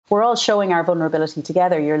we're all showing our vulnerability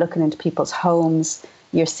together. You're looking into people's homes,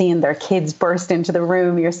 you're seeing their kids burst into the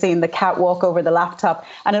room, you're seeing the cat walk over the laptop,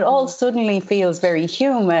 and it all suddenly feels very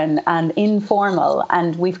human and informal.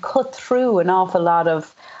 And we've cut through an awful lot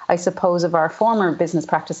of, I suppose, of our former business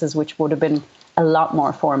practices, which would have been a lot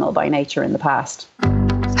more formal by nature in the past.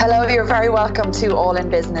 Hello, you're very welcome to All in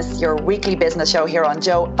Business, your weekly business show here on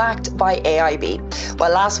Joe, backed by AIB.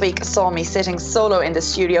 Well, last week saw me sitting solo in the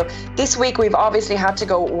studio. This week we've obviously had to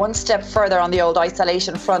go one step further on the old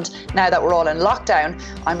isolation front now that we're all in lockdown.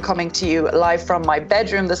 I'm coming to you live from my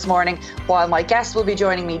bedroom this morning, while my guests will be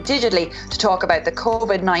joining me digitally to talk about the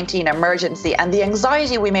COVID-19 emergency and the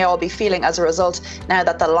anxiety we may all be feeling as a result now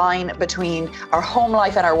that the line between our home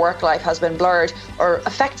life and our work life has been blurred or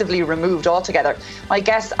effectively removed altogether. My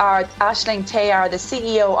guests are Aisling Teillard, the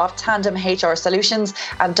CEO of Tandem HR Solutions,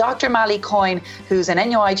 and Dr. Malie Coyne, who's an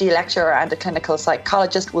NUIG lecturer and a clinical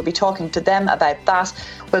psychologist. We'll be talking to them about that.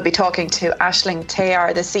 We'll be talking to Aisling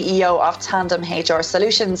Teillard, the CEO of Tandem HR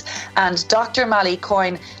Solutions, and Dr. Malie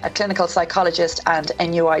Coyne, a clinical psychologist and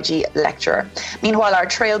NUIG lecturer. Meanwhile, our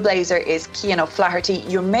trailblazer is Cian O'Flaherty.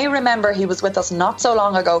 You may remember he was with us not so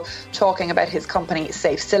long ago talking about his company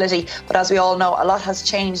SafeCility, but as we all know, a lot has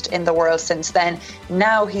changed in the world since then.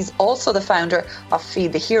 Now he's also the founder of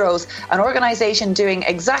Feed the Heroes, an organisation doing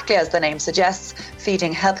exactly as the name suggests,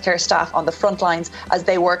 feeding healthcare staff on the front lines as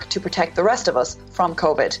they work to protect the rest of us from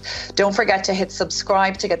COVID. Don't forget to hit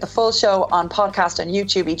subscribe to get the full show on podcast and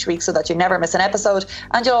YouTube each week so that you never miss an episode.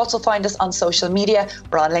 And you'll also find us on social media.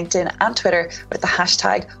 We're on LinkedIn and Twitter with the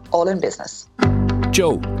hashtag AllInBusiness.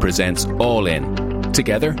 Joe presents All In,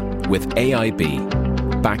 together with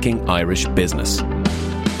AIB, backing Irish business.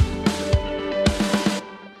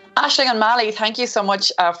 Aisling and Malie, thank you so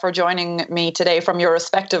much for joining me today from your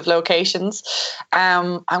respective locations.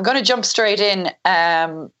 I'm going to jump straight in.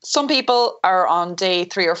 Some people are on day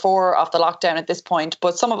 3 or 4 of the lockdown at this point,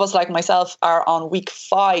 but some of us, like myself, are on week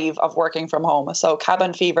 5 of working from home. So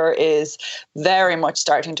cabin fever is very much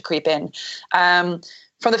starting to creep in. From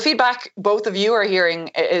the feedback both of you are hearing,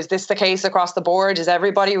 is this the case across the board? Is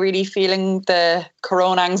everybody really feeling the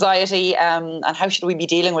corona anxiety? And how should we be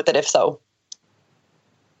dealing with it if so?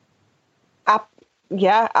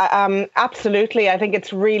 Yeah, absolutely. I think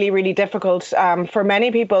it's really, really difficult for many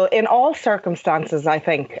people in all circumstances, I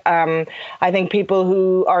think. I think people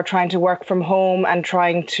who are trying to work from home and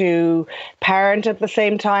trying to parent at the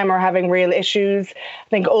same time are having real issues. I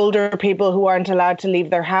think older people who aren't allowed to leave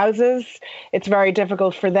their houses, it's very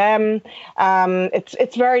difficult for them.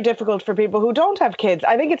 It's very difficult for people who don't have kids.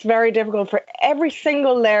 I think it's very difficult for every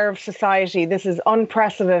single layer of society. This is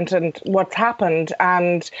unprecedented what's happened.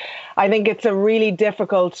 And I think it's a really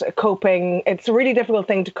difficult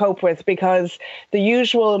thing to cope with, because the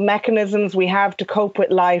usual mechanisms we have to cope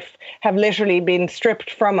with life have literally been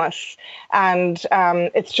stripped from us. And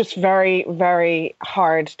it's just very, very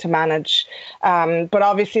hard to manage. But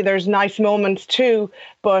obviously there's nice moments too.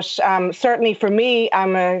 But certainly for me,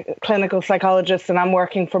 I'm a clinical psychologist and I'm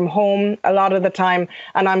working from home a lot of the time.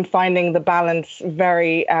 And I'm finding the balance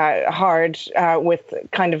very hard with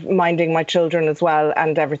kind of minding my children as well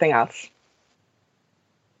and everything else.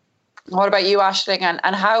 What about you, Aisling?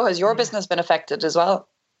 And how has your business been affected as well?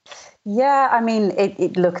 Yeah, I mean,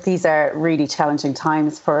 look, these are really challenging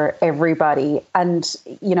times for everybody. And,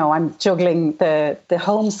 you know, I'm juggling the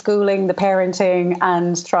homeschooling, the parenting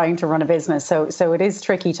and trying to run a business. So it is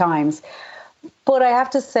tricky times. But I have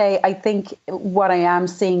to say, I think what I am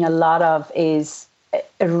seeing a lot of is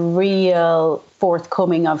a real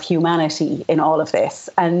forthcoming of humanity in all of this.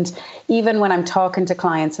 And even when I'm talking to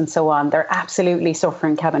clients and so on, they're absolutely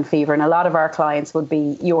suffering cabin fever. And a lot of our clients would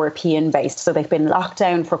be European based. So they've been locked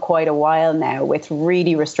down for quite a while now with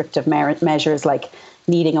really restrictive measures like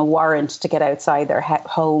needing a warrant to get outside their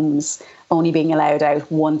homes, only being allowed out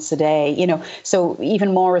once a day, you know, so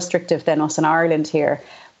even more restrictive than us in Ireland here.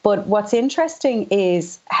 But what's interesting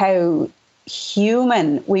is how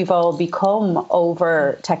human we've all become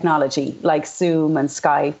over technology like Zoom and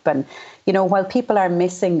Skype. And, you know, while people are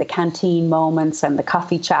missing the canteen moments and the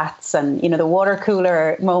coffee chats and, you know, the water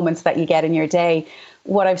cooler moments that you get in your day,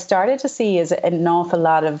 what I've started to see is an awful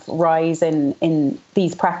lot of rise in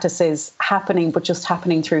these practices happening, but just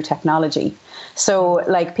happening through technology. So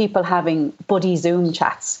like people having buddy Zoom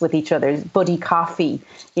chats with each other, buddy coffee.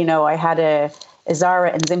 You know, I had a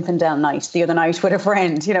Zara and Zinfandel night the other night with a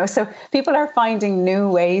friend, you know, so people are finding new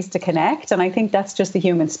ways to connect. And I think that's just the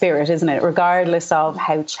human spirit, isn't it? Regardless of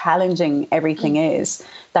how challenging everything is,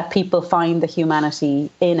 that people find the humanity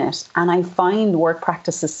in it. And I find work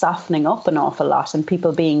practices softening up an awful lot and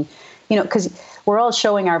people being, you know, because we're all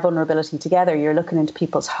showing our vulnerability together. You're looking into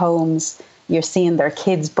people's homes, you're seeing their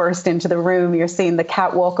kids burst into the room, you're seeing the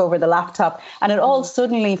cat walk over the laptop, and it all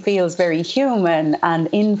suddenly feels very human and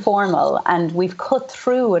informal. And we've cut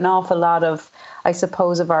through an awful lot of, I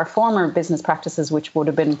suppose, of our former business practices, which would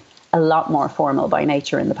have been a lot more formal by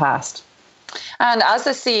nature in the past. And as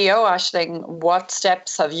the CEO, Aisling, what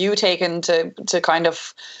steps have you taken to kind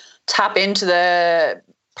of tap into the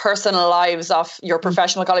personal lives of your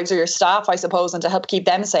professional colleagues or your staff, I suppose, and to help keep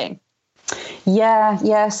them sane?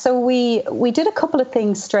 Yeah. So we did a couple of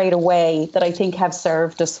things straight away that I think have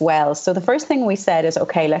served us well. So the first thing we said is,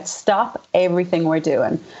 okay, let's stop everything we're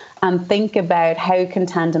doing and think about how can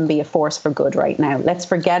Tandem be a force for good right now. Let's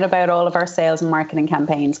forget about all of our sales and marketing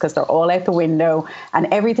campaigns because they're all out the window, and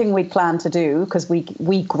everything we plan to do, because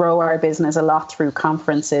we grow our business a lot through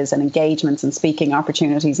conferences and engagements and speaking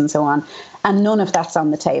opportunities and so on, and none of that's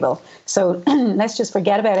on the table. So let's just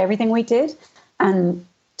forget about everything we did and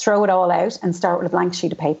throw it all out and start with a blank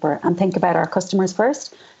sheet of paper and think about our customers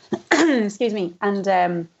first. Excuse me.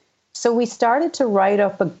 And so we started to write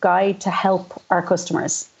up a guide to help our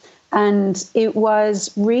customers. And it was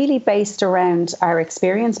really based around our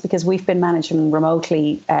experience because we've been managing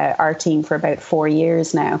remotely our team for about 4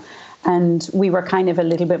 years now. And we were kind of a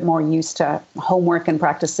little bit more used to homework and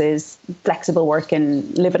practices, flexible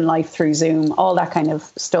working, living life through Zoom, all that kind of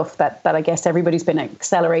stuff that I guess everybody's been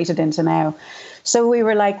accelerated into now. So we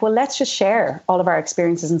were like, well, let's just share all of our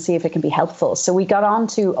experiences and see if it can be helpful. So we got on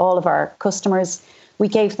to all of our customers. We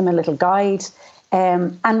gave them a little guide.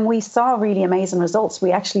 And we saw really amazing results.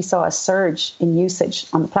 We actually saw a surge in usage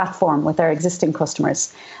on the platform with our existing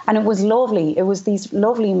customers. And it was lovely. It was these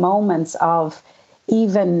lovely moments of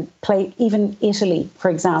even Italy, for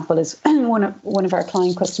example, is one of our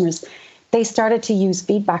client customers. They started to use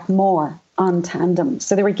feedback more on Tandem.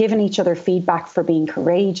 So they were giving each other feedback for being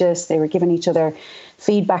courageous. They were giving each other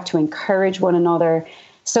feedback to encourage one another.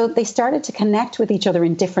 So they started to connect with each other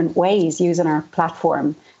in different ways using our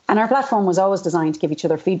platform. And our platform was always designed to give each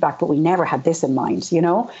other feedback, but we never had this in mind, you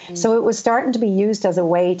know? So it was starting to be used as a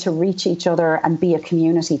way to reach each other and be a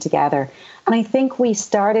community together. And I think we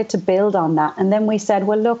started to build on that. And then we said,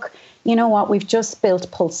 well, look, you know what? We've just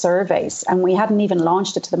built pulse surveys and we hadn't even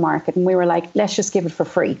launched it to the market. And we were like, let's just give it for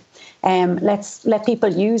free. Let's let people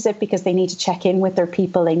use it because they need to check in with their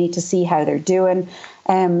people. They need to see how they're doing.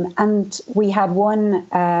 And we had one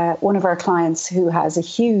of our clients who has a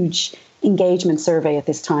huge engagement survey at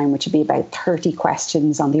this time, which would be about 30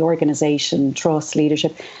 questions on the organization, trust,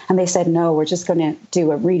 leadership. And they said, no, we're just going to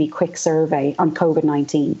do a really quick survey on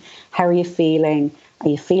COVID-19. How are you feeling? Are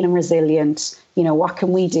you feeling resilient? You know, what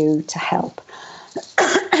can we do to help?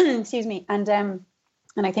 Excuse me. And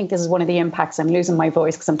I think this is one of the impacts. I'm losing my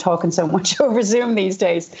voice because I'm talking so much over Zoom these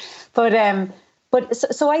days. But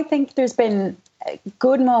I think there's been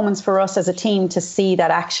good moments for us as a team to see that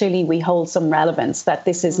actually we hold some relevance, that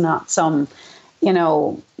this is not some, you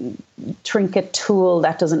know, trinket tool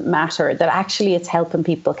that doesn't matter, that actually it's helping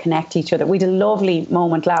people connect each other. We had a lovely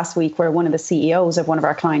moment last week where one of the CEOs of one of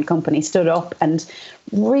our client companies stood up and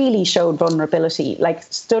really showed vulnerability, like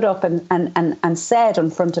stood up and said in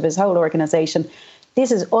front of his whole organization, this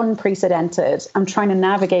is unprecedented. I'm trying to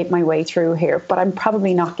navigate my way through here, but I'm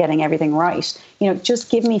probably not getting everything right. You know, just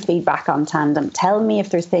give me feedback on Tandem. Tell me if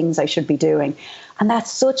there's things I should be doing. And that's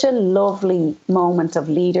such a lovely moment of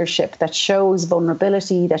leadership that shows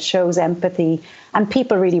vulnerability, that shows empathy, and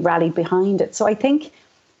people really rallied behind it. So I think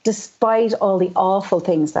despite all the awful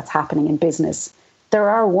things that's happening in business, there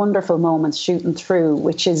are wonderful moments shooting through,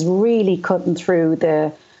 which is really cutting through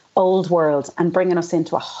the old world and bringing us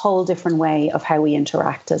into a whole different way of how we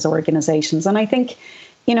interact as organizations. And I think,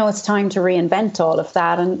 you know, it's time to reinvent all of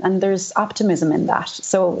that. And there's optimism in that.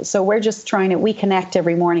 So we're just we connect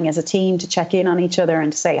every morning as a team to check in on each other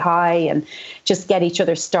and to say hi and just get each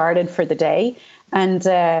other started for the day. And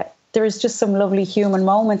there's just some lovely human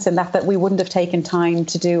moments in that we wouldn't have taken time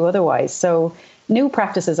to do otherwise. So new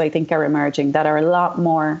practices, I think, are emerging that are a lot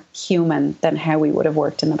more human than how we would have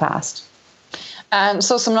worked in the past.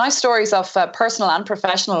 So some nice stories of personal and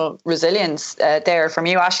professional resilience there from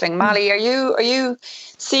you, Aisling. Malie, are you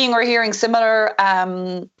seeing or hearing similar?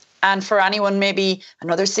 And for anyone, maybe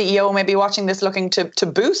another CEO maybe watching this looking to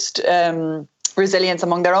boost resilience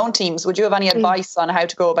among their own teams, would you have any advice on how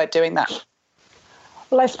to go about doing that?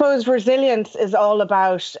 Well, I suppose resilience is all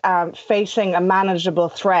about facing a manageable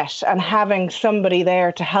threat and having somebody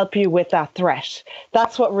there to help you with that threat.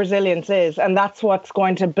 That's what resilience is. And that's what's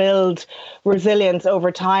going to build resilience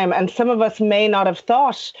over time. And some of us may not have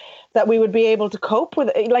thought that we would be able to cope with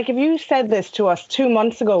it. Like if you said this to us 2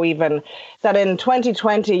 months ago, even that in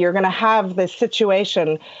 2020, you're going to have this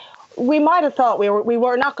situation we might have thought we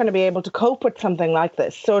were not going to be able to cope with something like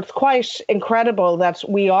this. So it's quite incredible that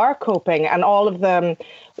we are coping, and all of them,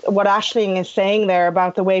 what Aisling is saying there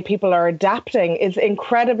about the way people are adapting is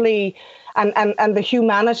incredibly, and the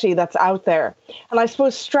humanity that's out there. And I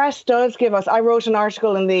suppose stress does give us, I wrote an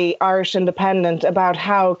article in the Irish Independent about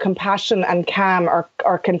how compassion and calm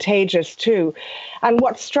are contagious too. And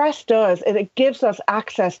what stress does is it gives us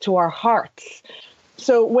access to our hearts.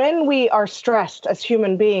 So when we are stressed as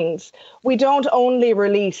human beings, we don't only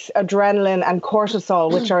release adrenaline and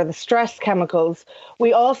cortisol, which are the stress chemicals.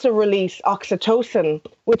 We also release oxytocin,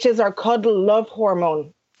 which is our cuddle love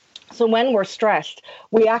hormone. So when we're stressed,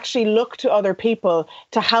 we actually look to other people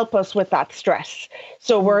to help us with that stress.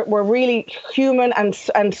 So we're really human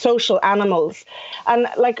and social animals. And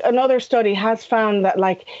like another study has found that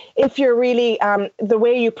like if you're really, the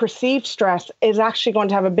way you perceive stress is actually going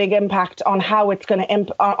to have a big impact on how it's going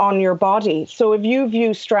to on your body. So if you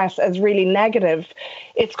view stress as really negative,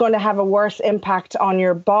 it's going to have a worse impact on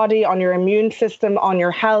your body, on your immune system, on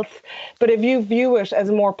your health. But if you view it as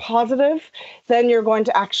more positive, then you're going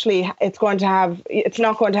to actually, it's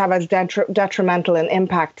not going to have as detrimental an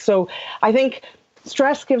impact. So I think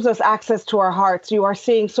stress gives us access to our hearts. You are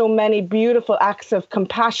seeing so many beautiful acts of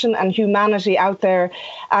compassion and humanity out there.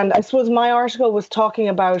 And I suppose my article was talking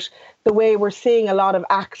about the way we're seeing a lot of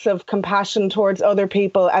acts of compassion towards other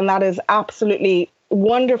people. And that is absolutely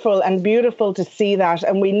wonderful and beautiful to see that.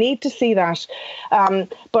 And we need to see that.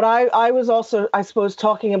 But I was also, I suppose,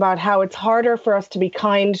 talking about how it's harder for us to be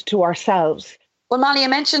kind to ourselves. Well, Malie, you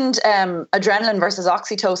mentioned adrenaline versus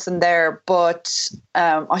oxytocin there, but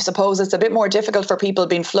I suppose it's a bit more difficult for people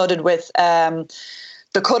being flooded with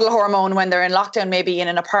the cuddle hormone when they're in lockdown, maybe in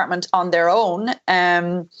an apartment on their own.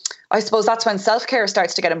 I suppose that's when self-care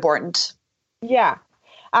starts to get important. Yeah,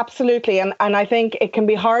 absolutely. And I think it can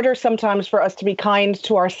be harder sometimes for us to be kind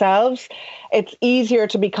to ourselves. It's easier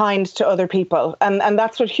to be kind to other people. And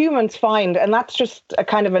that's what humans find. And that's just a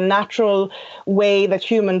kind of a natural way that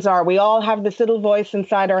humans are. We all have this little voice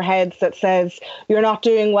inside our heads that says, you're not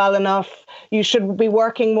doing well enough. You should be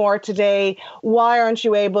working more today. Why aren't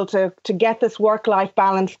you able to get this work-life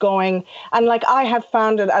balance going? And like I have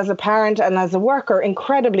found it as a parent and as a worker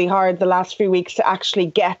incredibly hard the last few weeks to actually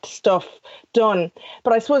get stuff done.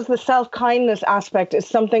 But I suppose the self-kindness aspect is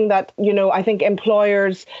something that, you know, I think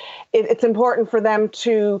employers, it's important for them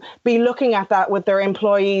to be looking at that with their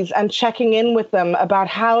employees and checking in with them about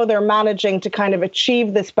how they're managing to kind of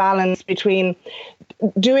achieve this balance between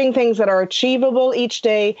doing things that are achievable each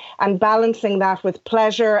day and balancing that with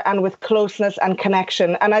pleasure and with closeness and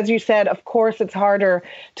connection. And as you said, of course, it's harder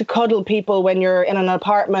to cuddle people when you're in an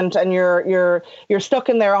apartment and you're stuck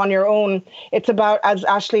in there on your own. It's about, as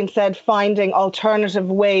Aisling said, finding alternative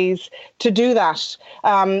ways to do that.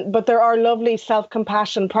 But there are lovely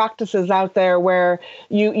self-compassion practices out there where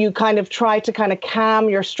you kind of try to kind of calm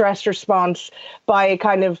your stress response by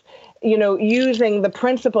kind of, you know, using the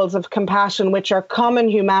principles of compassion, which are common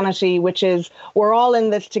humanity, which is we're all in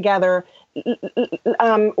this together.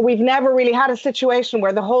 We've never really had a situation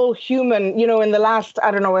where the whole human, you know, in the last, I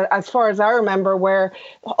don't know, as far as I remember, where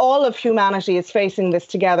all of humanity is facing this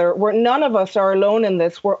together, where none of us are alone in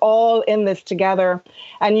this. We're all in this together,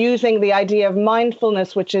 and using the idea of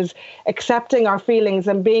mindfulness, which is accepting our feelings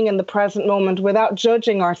and being in the present moment without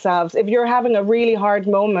judging ourselves. If you're having a really hard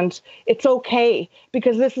moment, it's okay,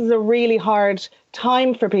 because this is a really hard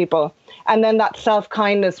time for people. And then that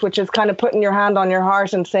self-kindness, which is kind of putting your hand on your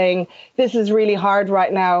heart and saying, this is really hard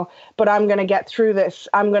right now, but I'm going to get through this.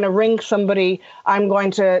 I'm going to ring somebody. I'm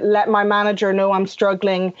going to let my manager know I'm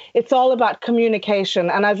struggling. It's all about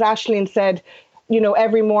communication. And as Aisling said, you know,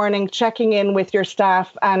 every morning checking in with your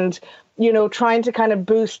staff and, you know, trying to kind of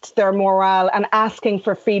boost their morale and asking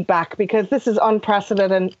for feedback, because this is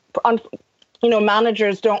unprecedented. You know,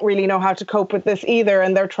 managers don't really know how to cope with this either,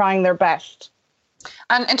 and they're trying their best.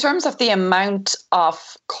 And in terms of the amount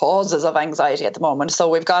of causes of anxiety at the moment, so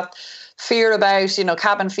we've got fear about, you know,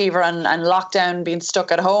 cabin fever and lockdown, being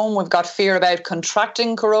stuck at home. We've got fear about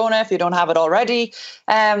contracting corona if you don't have it already.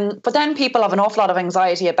 But then people have an awful lot of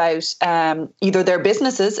anxiety about either their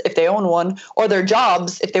businesses, if they own one, or their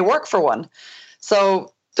jobs, if they work for one.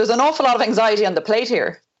 So there's an awful lot of anxiety on the plate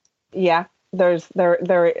here. Yeah, there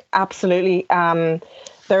absolutely.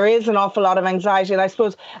 There is an awful lot of anxiety. And I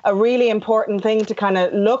suppose a really important thing to kind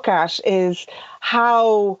of look at is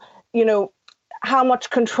how, you know, how much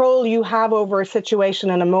control you have over a situation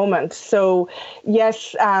in a moment. So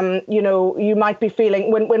yes, you know, you might be feeling,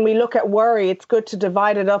 when we look at worry, it's good to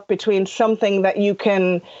divide it up between something that you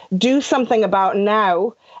can do something about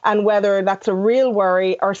now, and whether that's a real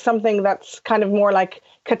worry or something that's kind of more like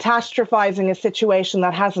catastrophizing a situation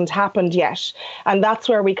that hasn't happened yet. And that's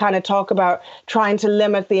where we kind of talk about trying to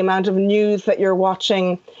limit the amount of news that you're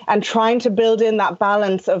watching and trying to build in that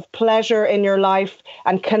balance of pleasure in your life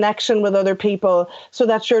and connection with other people, so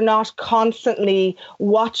that you're not constantly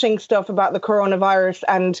watching stuff about the coronavirus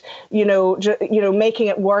and, making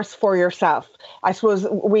it worse for yourself. I suppose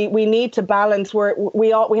we need to balance where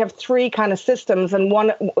we have three kind of systems, and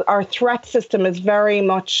our threat system is very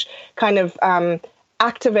much kind of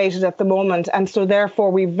activated at the moment. And so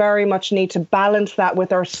therefore we very much need to balance that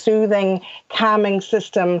with our soothing, calming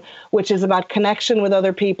system, which is about connection with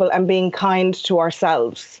other people and being kind to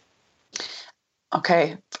ourselves.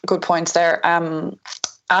 Okay, good points there.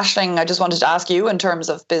 Aisling, I just wanted to ask you, in terms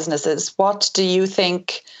of businesses, what do you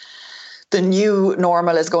think the new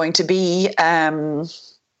normal is going to be? Can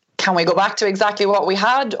we go back to exactly what we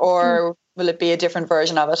had, or will it be a different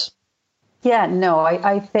version of it? Yeah, no,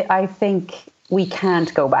 I think we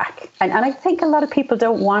can't go back. And I think a lot of people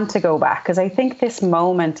don't want to go back, because I think this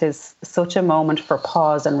moment is such a moment for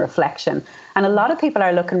pause and reflection. And a lot of people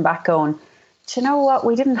are looking back going, do you know what?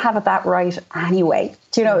 We didn't have it that right anyway.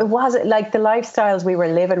 Do you know, it wasn't like the lifestyles we were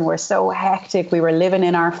living were so hectic. We were living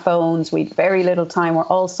in our phones. We had very little time. We're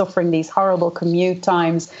all suffering these horrible commute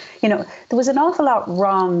times. There was an awful lot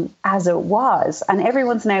wrong as it was. And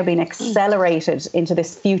everyone's now been accelerated into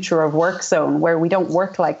this future of work zone where we don't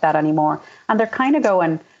work like that anymore. And they're kind of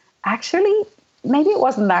going, actually, maybe it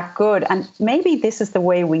wasn't that good. And maybe this is the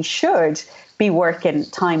way we should be working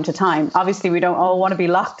time to time. Obviously, we don't all want to be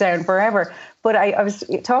locked down forever. But I was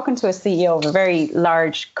talking to a CEO of a very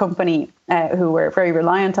large company who were very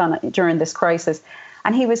reliant on it during this crisis.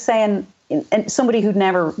 And he was saying, and somebody who'd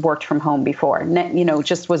never worked from home before,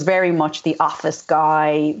 just was very much the office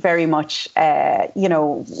guy, very much,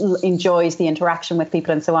 enjoys the interaction with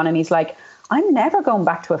people and so on. And he's like, I'm never going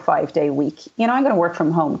back to a 5-day week. I'm going to work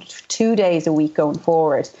from home 2 days a week going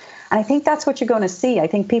forward. And I think that's what you're going to see. I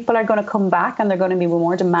think people are going to come back and they're going to be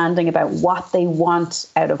more demanding about what they want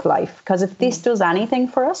out of life. Because if this does anything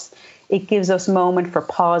for us, it gives us a moment for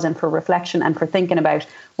pause and for reflection and for thinking about,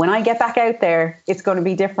 when I get back out there, it's going to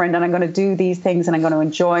be different, and I'm going to do these things and I'm going to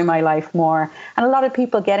enjoy my life more. And a lot of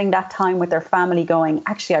people getting that time with their family going,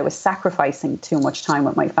 actually, I was sacrificing too much time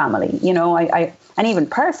with my family. And even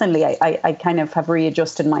personally, I kind of have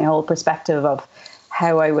readjusted my whole perspective of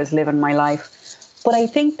how I was living my life. But I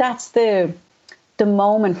think that's the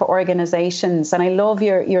moment for organizations. And I love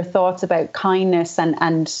your thoughts about kindness and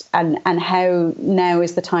how now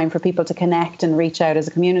is the time for people to connect and reach out as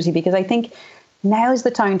a community, because I think now is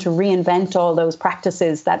the time to reinvent all those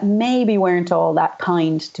practices that maybe weren't all that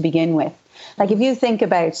kind to begin with. Like if you think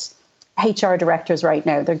about HR directors right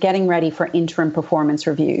now, they're getting ready for interim performance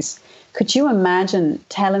reviews. Could you imagine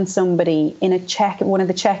telling somebody in one of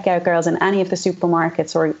the checkout girls in any of the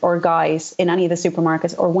supermarkets or guys in any of the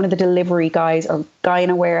supermarkets, or one of the delivery guys or guy in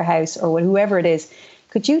a warehouse or whoever it is,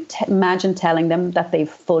 could you imagine telling them that they've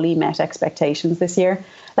fully met expectations this year?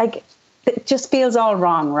 Like, it just feels all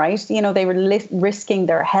wrong, right? They were risking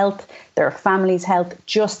their health, their family's health,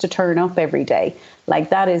 just to turn up every day. Like,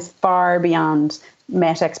 that is far beyond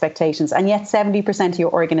met expectations. And yet 70% of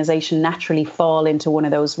your organization naturally fall into one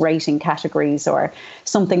of those rating categories or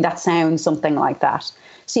something that sounds something like that.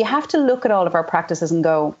 So you have to look at all of our practices and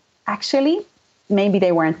go, actually, maybe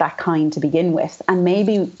they weren't that kind to begin with, and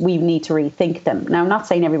maybe we need to rethink them. Now, I'm not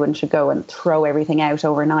saying everyone should go and throw everything out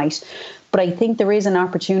overnight, but I think there is an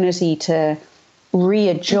opportunity to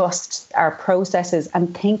readjust our processes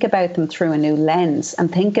and think about them through a new lens, and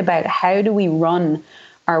think about how do we run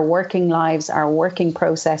our working lives, our working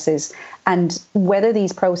processes, and whether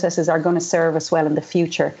these processes are going to serve us well in the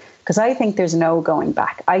future. Because I think there's no going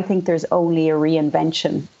back. I think there's only a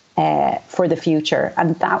reinvention for the future.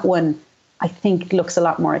 And that one, I think, looks a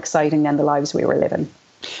lot more exciting than the lives we were living.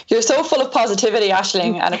 You're so full of positivity,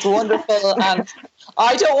 Aisling, and it's wonderful. And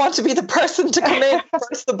I don't want to be the person to come in and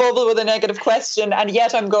burst the bubble with a negative question, and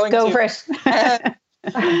yet I'm going to. Go for it.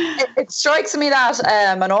 It strikes me that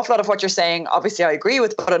an awful lot of what you're saying, obviously I agree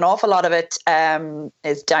with, but an awful lot of it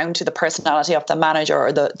is down to the personality of the manager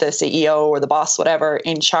or the CEO or the boss, whatever,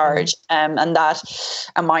 in charge, and that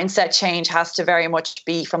a mindset change has to very much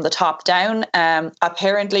be from the top down.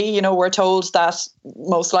 Apparently, we're told that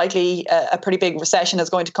most likely a pretty big recession is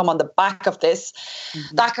going to come on the back of this.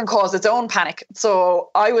 That can cause its own panic. So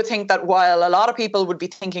I would think that while a lot of people would be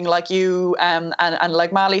thinking like you, and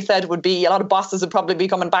like Malie said, would be a lot of bosses would probably be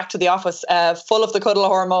coming back to the office full of the cuddle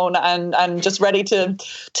hormone and just ready to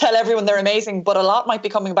tell everyone they're amazing, but a lot might be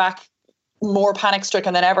coming back more panic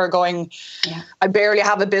stricken than ever, going, I barely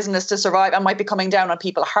have a business to survive, and might be coming down on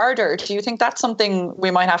people harder. Do you think that's something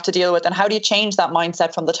we might have to deal with? And how do you change that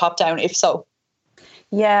mindset from the top down, if so?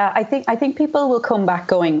 Yeah, I think people will come back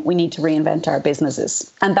going, we need to reinvent our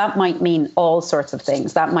businesses. And that might mean all sorts of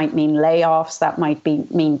things. That might mean layoffs. That might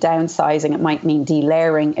mean downsizing. It might mean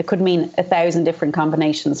delayering. It could mean 1,000 different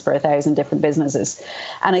combinations for 1,000 different businesses.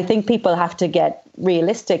 And I think people have to get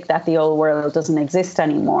realistic that the old world doesn't exist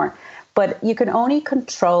anymore. But you can only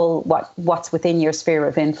control what's within your sphere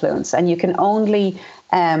of influence, and you can only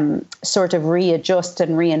sort of readjust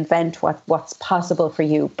and reinvent what's possible for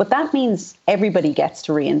you. But that means everybody gets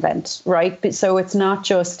to reinvent, right? So it's not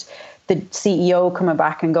just the CEO coming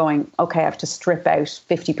back and going, okay, I have to strip out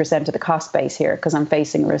 50% of the cost base here because I'm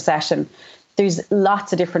facing a recession. There's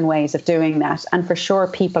lots of different ways of doing that. And for sure,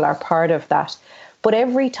 people are part of that. But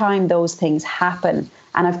every time those things happen,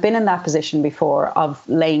 and I've been in that position before of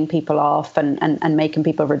laying people off and making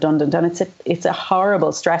people redundant, and it's a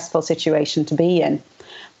horrible, stressful situation to be in.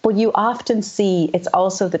 But you often see it's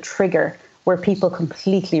also the trigger where people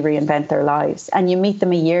completely reinvent their lives, and you meet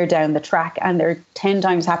them a year down the track and they're 10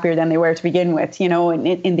 times happier than they were to begin with,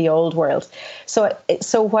 in the old world. So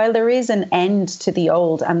while there is an end to the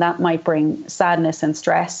old, and that might bring sadness and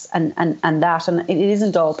stress and it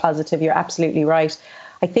isn't all positive, you're absolutely right.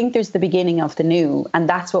 I think there's the beginning of the new, and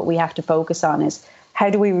that's what we have to focus on, is how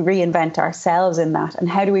do we reinvent ourselves in that, and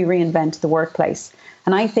how do we reinvent the workplace?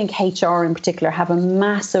 And I think HR in particular have a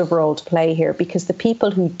massive role to play here, because the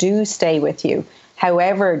people who do stay with you,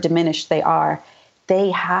 however diminished they are,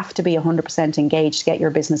 they have to be 100% engaged to get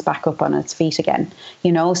your business back up on its feet again.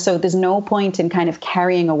 So there's no point in kind of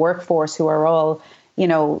carrying a workforce who are all,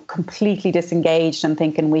 completely disengaged and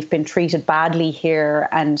thinking we've been treated badly here.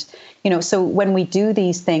 And, so when we do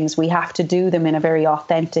these things, we have to do them in a very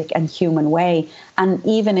authentic and human way. And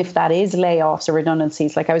even if that is layoffs or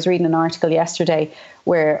redundancies, like I was reading an article yesterday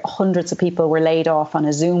where hundreds of people were laid off on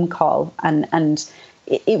a Zoom call, and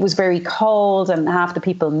it was very cold, and half the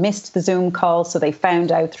people missed the Zoom call, so they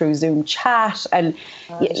found out through Zoom chat. And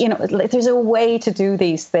there's a way to do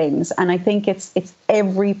these things, and I think it's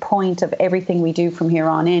every point of everything we do from here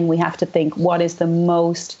on in, we have to think, what is the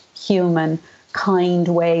most human, kind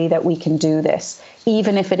way that we can do this,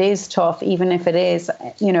 even if it is tough, even if it is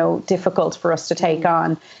difficult for us to take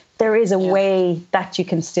on. There is a way that you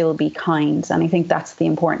can still be kind, and I think that's the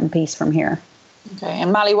important piece from here. Okay.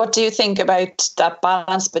 And Malie, what do you think about that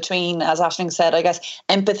balance between, as Aisling said, I guess,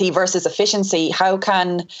 empathy versus efficiency? How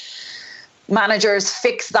can managers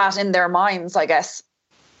fix that in their minds, I guess?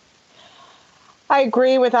 I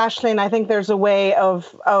agree with Aisling. I think there's a way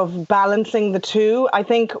of balancing the two. I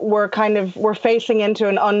think we're facing into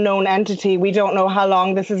an unknown entity. We don't know how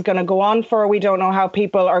long this is going to go on for. We don't know how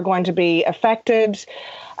people are going to be affected.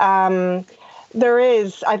 There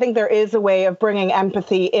is a way of bringing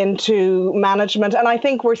empathy into management. And I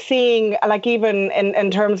think we're seeing, like, even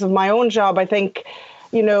in terms of my own job, I think,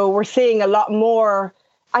 we're seeing a lot more.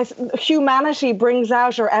 Humanity brings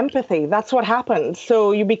out our empathy. That's what happens.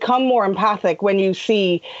 So you become more empathic when you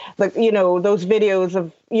see those videos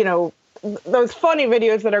of, those funny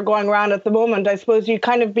videos that are going around at the moment. I suppose you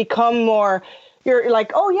kind of become more, you're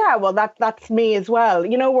like, oh yeah, well that's me as well.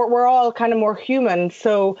 We're all kind of more human.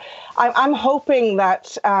 So I'm hoping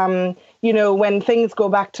that, when things go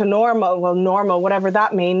back to normal, whatever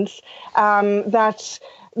that means, that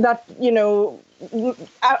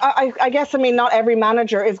I guess, not every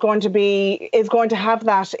manager is going to have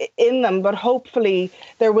that in them, but hopefully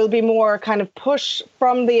there will be more kind of push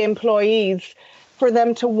from the employees for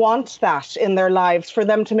them to want that in their lives, for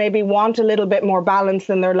them to maybe want a little bit more balance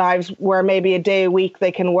in their lives, where maybe a day a week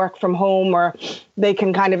they can work from home, or they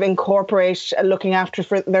can kind of incorporate looking after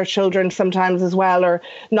for their children sometimes as well, or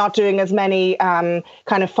not doing as many kind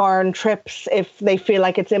of foreign trips if they feel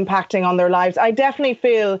like it's impacting on their lives. I definitely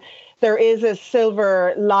feel there is a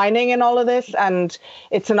silver lining in all of this, and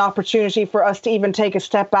it's an opportunity for us to even take a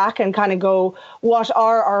step back and kind of go, what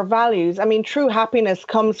are our values? True happiness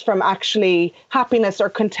comes from happiness or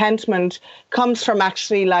contentment comes from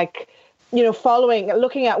looking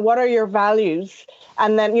at what are your values.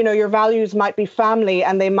 And then, your values might be family,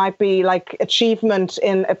 and they might be like achievement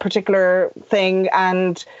in a particular thing,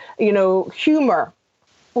 and, humor.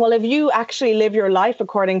 Well, if you actually live your life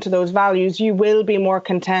according to those values, you will be more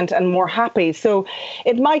content and more happy. So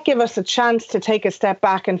it might give us a chance to take a step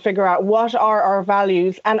back and figure out what are our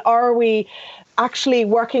values, and are we actually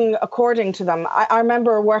working according to them. I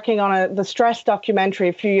remember working on the stress documentary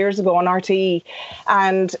a few years ago on RTE,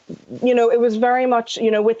 and it was very much,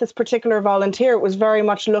 with this particular volunteer, it was very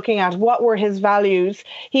much looking at what were his values.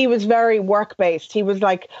 He was very work-based. He was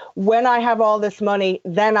like, when I have all this money,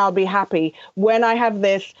 then I'll be happy. When I have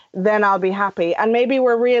this, then I'll be happy. And maybe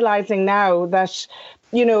we're realizing now that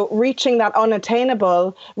reaching that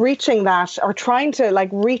unattainable, reaching that, or trying to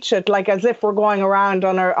reach it, as if we're going around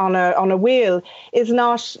on a wheel, is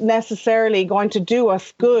not necessarily going to do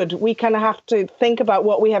us good. We kind of have to think about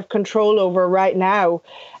what we have control over right now,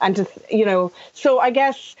 and so I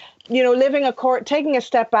guess taking a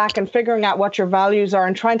step back and figuring out what your values are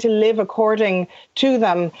and trying to live according to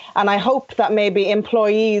them. And I hope that maybe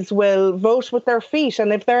employees will vote with their feet.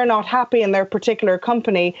 And if they're not happy in their particular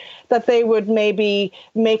company, that they would maybe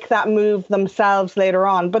make that move themselves later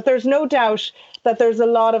on. But there's no doubt that there's a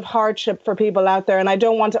lot of hardship for people out there. And I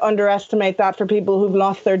don't want to underestimate that for people who've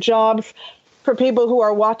lost their jobs. For people who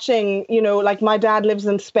are watching, like my dad lives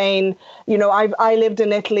in Spain, I lived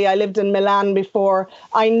in Italy, I lived in Milan before.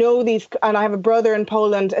 I know these, and I have a brother in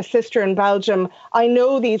Poland, a sister in Belgium. I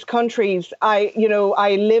know these countries. I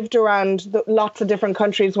lived around lots of different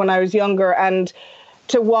countries when I was younger, and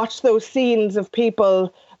to watch those scenes of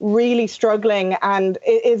people really struggling, and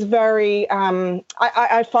it is very,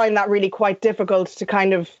 I find that really quite difficult to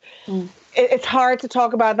kind of, it's hard to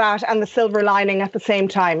talk about that and the silver lining at the same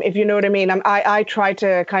time, if you know what I mean. I try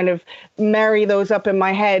to kind of marry those up in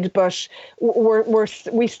my head, but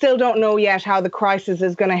we still don't know yet how the crisis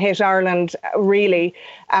is going to hit Ireland, really.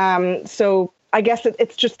 So I guess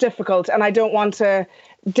it's just difficult, and I don't want to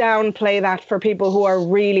downplay that for people who are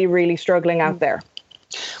really, really struggling out there.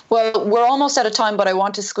 Well, we're almost out of time, but I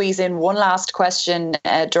want to squeeze in one last question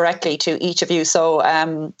directly to each of you. So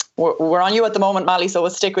we're on you at the moment, Malie, so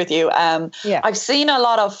we'll stick with you. I've seen a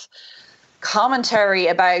lot of commentary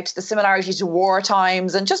about the similarity to war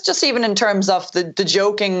times, and just even in terms of the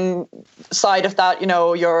joking side of that,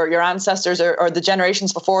 your ancestors or the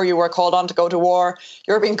generations before you were called on to go to war.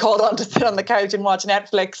 You're being called on to sit on the couch and watch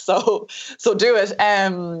Netflix, so do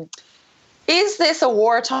it. Is this a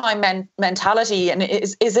wartime mentality, and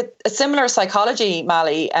is it a similar psychology,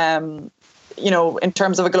 Malie, in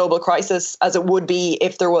terms of a global crisis as it would be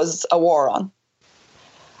if there was a war on?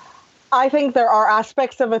 I think there are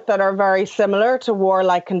aspects of it that are very similar to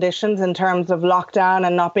war-like conditions in terms of lockdown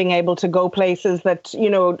and not being able to go places that,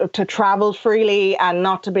 to travel freely and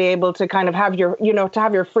not to be able to kind of have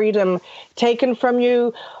your freedom taken from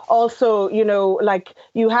you. Also,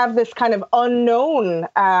 you have this kind of unknown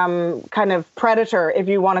kind of predator, if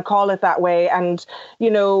you want to call it that way. And,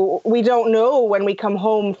 we don't know when we come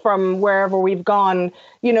home from wherever we've gone,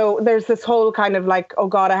 there's this whole kind of oh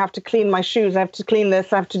God, I have to clean my shoes. I have to clean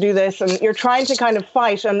this. I have to do this. And you're trying to kind of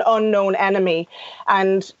fight an unknown enemy.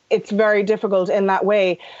 And it's very difficult in that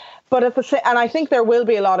way. But and I think there will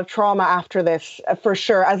be a lot of trauma after this, for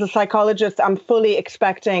sure. As a psychologist, I'm fully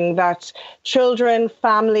expecting that children,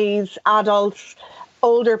 families, adults,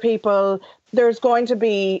 older people, there's going to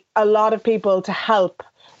be a lot of people to help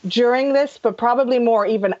during this, but probably more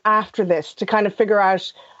even after this, to kind of figure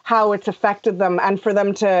out how it's affected them, and for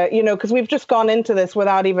them to, because we've just gone into this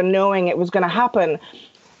without even knowing it was going to happen.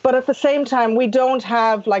 But at the same time, we don't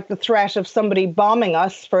have the threat of somebody bombing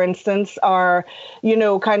us, for instance, or,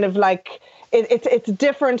 it's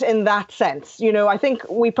different in that sense. I think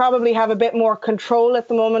we probably have a bit more control at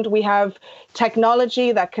the moment. We have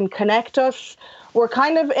technology that can connect us. We're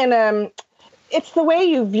kind of in it's the way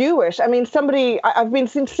you view it. I mean, I've been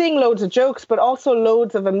seeing loads of jokes, but also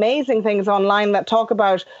loads of amazing things online that talk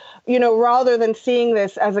about, rather than seeing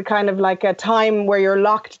this as a kind of a time where you're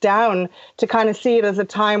locked down, to kind of see it as a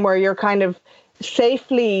time where you're kind of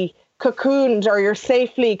safely cocooned, or you're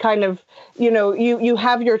safely kind of, you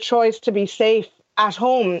have your choice to be safe at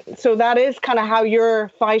home. So that is kind of how you're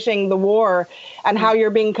fighting the war, and how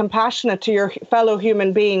you're being compassionate to your fellow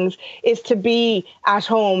human beings, is to be at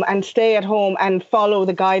home and stay at home and follow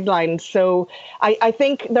the guidelines. So I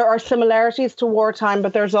think there are similarities to wartime,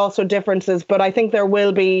 but there's also differences. But I think there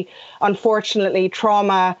will be, unfortunately,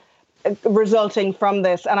 trauma resulting from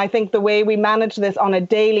this. And I think the way we manage this on a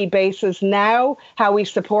daily basis now, how we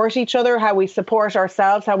support each other, how we support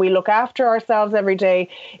ourselves, how we look after ourselves every day,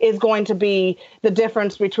 is going to be the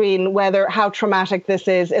difference between how traumatic this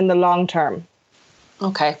is in the long term.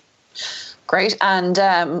 Okay. Great. And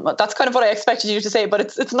that's kind of what I expected you to say, but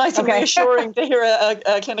it's nice and reassuring to hear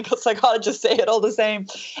a clinical psychologist say it all the same.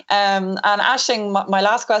 And Aisling, my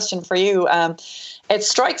last question for you. It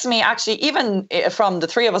strikes me actually, even from the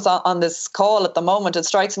three of us on this call at the moment, it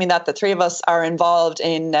strikes me that the three of us are involved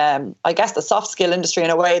in, I guess, the soft skill industry in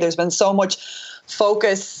a way. There's been so much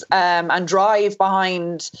focus and drive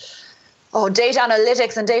behind data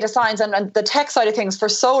analytics and data science and the tech side of things for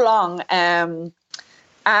so long.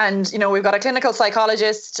 And, we've got a clinical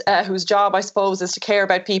psychologist whose job, I suppose, is to care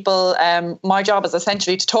about people. My job is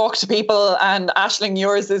essentially to talk to people, and Aisling,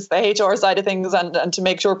 yours is the HR side of things and to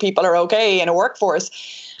make sure people are okay in a workforce.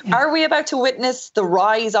 Yeah. Are we about to witness the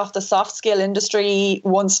rise of the soft skill industry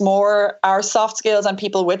once more? Are soft skills and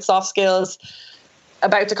people with soft skills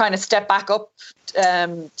about to kind of step back up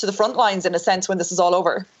to the front lines in a sense when this is all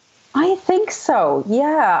over? I think so.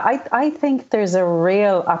 Yeah, I think there's a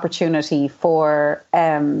real opportunity for,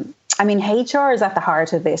 HR is at the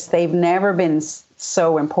heart of this. They've never been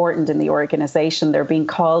so important in the organization. They're being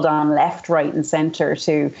called on left, right and centre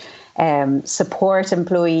to support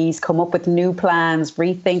employees, come up with new plans,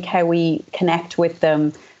 rethink how we connect with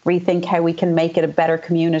them, rethink how we can make it a better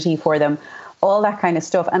community for them, all that kind of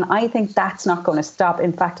stuff. And I think that's not going to stop.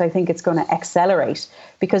 In fact, I think it's going to accelerate,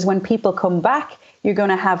 because when people come back, you're going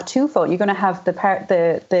to have twofold. You're going to have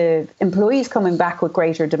the employees coming back with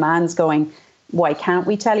greater demands going, why can't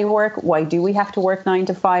we telework? Why do we have to work 9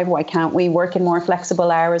 to 5? Why can't we work in more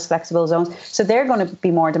flexible hours, flexible zones? So they're going to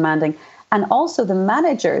be more demanding. And also the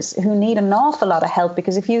managers who need an awful lot of help,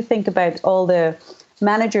 because if you think about all the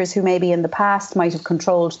managers who maybe in the past might have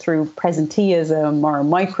controlled through presenteeism or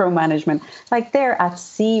micromanagement, like they're at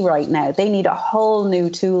sea right now. They need a whole new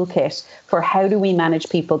toolkit for how do we manage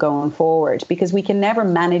people going forward, because we can never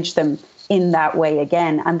manage them in that way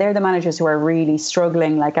again. And they're the managers who are really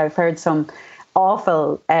struggling. Like I've heard some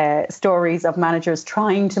awful stories of managers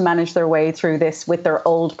trying to manage their way through this with their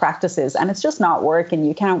old practices, and it's just not working.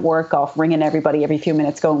 You can't work off ringing everybody every few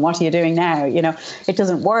minutes going, what are you doing now? It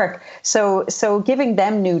doesn't work. So giving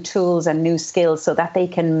them new tools and new skills so that they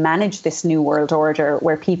can manage this new world order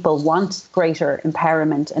where people want greater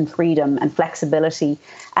empowerment and freedom and flexibility,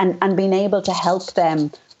 and being able to help them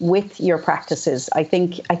with your practices. I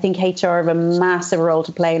think HR have a massive role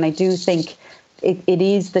to play, and I do think it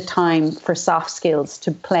is the time for soft skills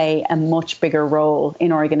to play a much bigger role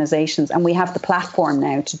in organizations. And we have the platform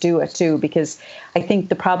now to do it too, because I think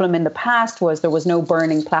the problem in the past was there was no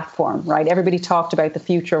burning platform, right? Everybody talked about the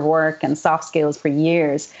future of work and soft skills for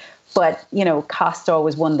years, but, cost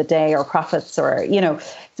always won the day, or profits, or,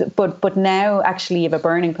 but now actually you have a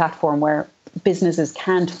burning platform where businesses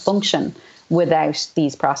can't function without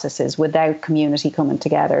these processes, without community coming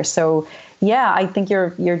together. So yeah, I think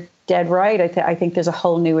you're dead right. I think there's a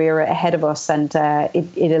whole new era ahead of us, and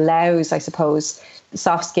it allows, I suppose,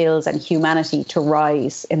 soft skills and humanity to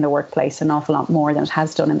rise in the workplace an awful lot more than it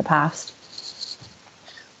has done in the past.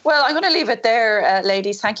 Well, I'm going to leave it there,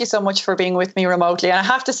 ladies. Thank you so much for being with me remotely. And I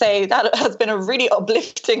have to say that has been a really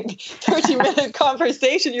uplifting 30-minute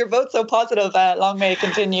conversation. You're both so positive. Long may it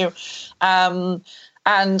continue.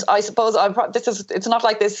 And I suppose it's not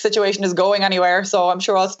like this situation is going anywhere. So I'm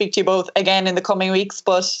sure I'll speak to you both again in the coming weeks.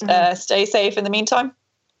 But stay safe in the meantime.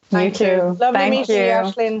 Thank you. Lovely meeting you,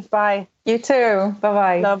 Aisling. Bye. You too.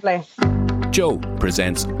 Bye-bye. Lovely. Joe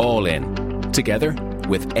presents All In, together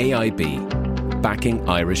with AIB, backing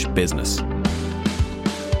Irish business.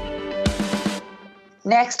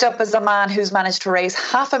 Next up is a man who's managed to raise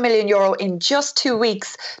 €500,000 in just 2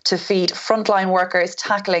 weeks to feed frontline workers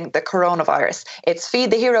tackling the coronavirus. It's Feed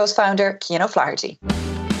the Heroes founder, Cian O'Flaherty.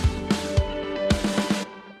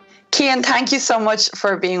 Cian, thank you so much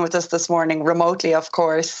for being with us this morning, remotely, of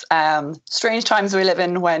course. Strange times we live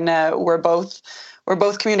in when we're both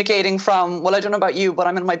communicating from, well, I don't know about you, but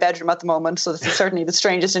I'm in my bedroom at the moment, so this is certainly the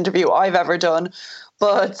strangest interview I've ever done.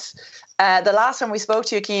 But the last time we spoke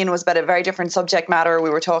to you, Cian, was about a very different subject matter. We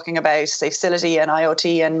were talking about safe facility and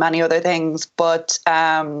IoT and many other things. But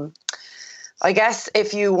I guess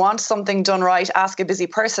if you want something done right, ask a busy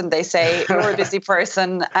person, they say. You're a busy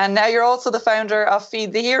person. And now you're also the founder of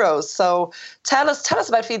Feed the Heroes. So tell us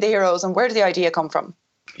about Feed the Heroes, and where did the idea come from?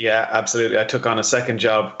 Yeah, absolutely. I took on a second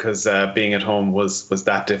job because being at home was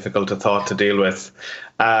that difficult a thought to deal with.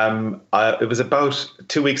 It was about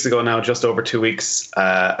 2 weeks ago now, just over 2 weeks,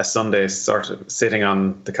 a Sunday, sort of sitting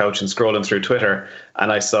on the couch and scrolling through Twitter,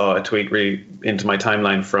 and I saw a tweet into my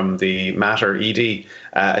timeline from the Matter ED.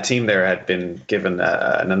 A team there had been given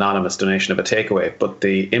an anonymous donation of a takeaway, but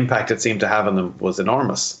the impact it seemed to have on them was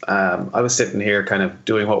enormous. I was sitting here kind of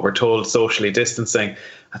doing what we're told, socially distancing.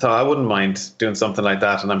 I thought I wouldn't mind doing something like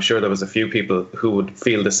that, and I'm sure there was a few people who would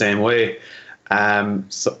feel the same way.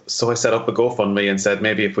 So I set up a GoFundMe and said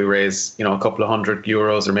maybe if we raise, a couple of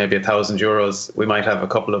 €100 or maybe €1,000, we might have a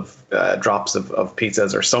couple of drops of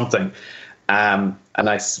pizzas or something. And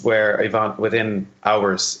I swear, Yvonne, within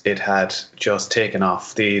hours, it had just taken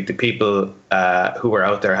off. The people who were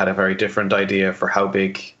out there had a very different idea for how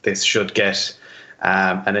big this should get.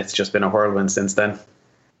 And it's just been a whirlwind since then.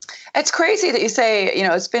 It's crazy that you say,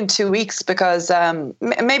 it's been 2 weeks, because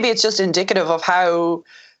maybe it's just indicative of how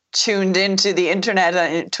tuned into the internet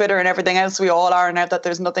and Twitter and everything else we all are now, that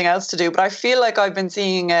there's nothing else to do. But I feel like I've been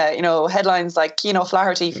seeing, headlines like Cian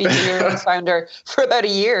O'Flaherty, Feed the Heroes founder, for about a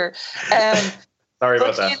year. Sorry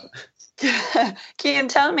about that. Cian,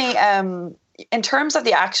 tell me, in terms of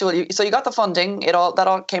the actual, so you got the funding, that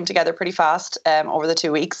all came together pretty fast over the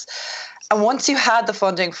 2 weeks. And once you had the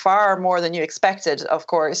funding, far more than you expected, of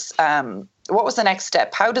course, what was the next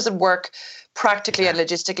step? How does it work practically and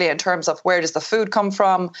logistically in terms of where does the food come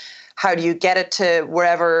from? How do you get it to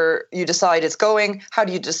wherever you decide it's going? How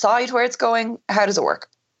do you decide where it's going? How does it work?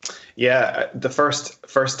 Yeah, the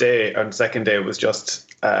first day and second day was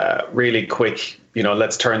just really quick.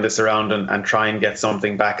 Let's turn this around and try and get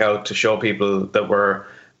something back out to show people that we're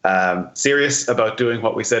serious about doing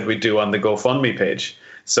what we said we'd do on the GoFundMe page.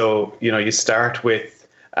 So, you start with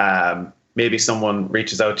maybe someone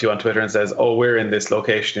reaches out to you on Twitter and says, oh, we're in this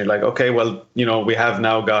location. You're like, okay, well, we have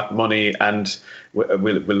now got money and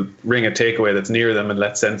we'll ring a takeaway that's near them and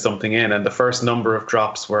let's send something in. And the first number of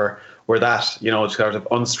drops were that, sort of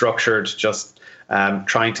unstructured, just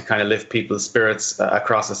trying to kind of lift people's spirits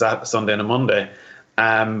across a Sunday and a Monday.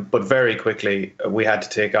 But very quickly, we had to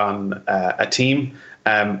take on a team.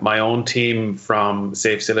 My own team from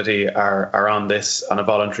Safe Facility are on this on a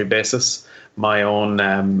voluntary basis. My own,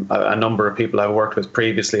 a number of people I've worked with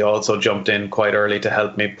previously also jumped in quite early to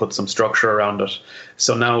help me put some structure around it.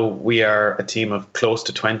 So now we are a team of close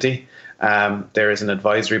to 20. There is an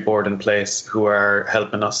advisory board in place who are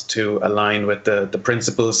helping us to align with the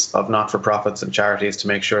principles of not-for-profits and charities to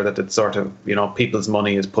make sure that it's sort of, people's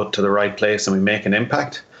money is put to the right place and we make an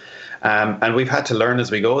impact. And we've had to learn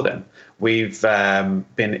as we go then. We've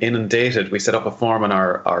been inundated. We set up a form on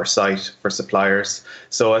our site for suppliers.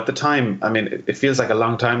 So at the time, it feels like a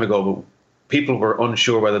long time ago, but people were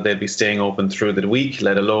unsure whether they'd be staying open through the week,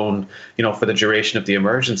 let alone, for the duration of the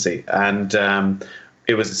emergency. And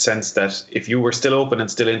it was a sense that if you were still open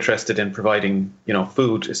and still interested in providing,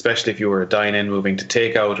 food, especially if you were a dine-in moving to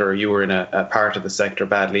takeout or you were in a part of the sector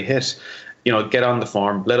badly hit, get on the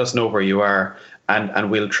form, let us know where you are.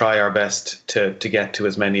 And we'll try our best to get to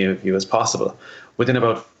as many of you as possible. Within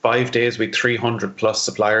about 5 days, we had 300 plus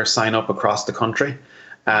suppliers sign up across the country.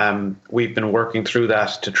 We've been working through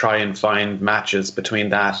that to try and find matches between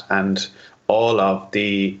that and all of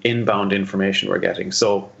the inbound information we're getting.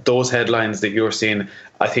 So those headlines that you're seeing,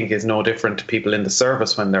 I think, is no different to people in the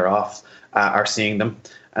service when they're off are seeing them.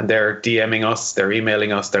 And they're DMing us, they're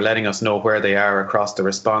emailing us, they're letting us know where they are across the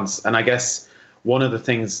response. And I guess one of the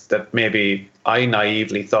things that maybe I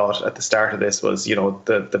naively thought at the start of this was,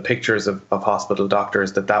 the pictures of hospital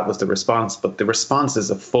doctors, that was the response. But the response is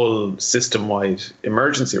a full system-wide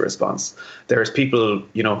emergency response. There's people,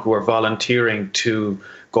 who are volunteering to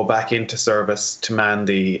go back into service to man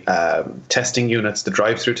the testing units, the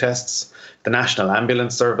drive-through tests. The National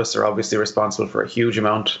Ambulance Service are obviously responsible for a huge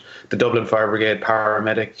amount. The Dublin Fire Brigade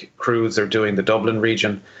paramedic crews are doing the Dublin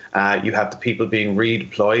region. You have the people being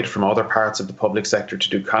redeployed from other parts of the public sector to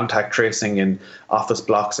do contact tracing in office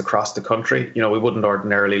blocks across the country. We wouldn't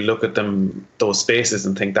ordinarily look at those spaces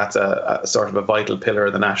and think that's a sort of a vital pillar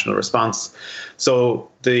of the national response. So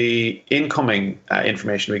the incoming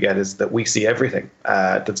information we get is that we see everything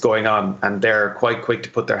that's going on, and they're quite quick to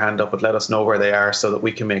put their hand up and let us know where they are so that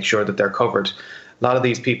we can make sure that they're covered. A lot of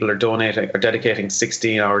these people are dedicating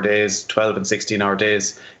 16-hour days, 12 and 16-hour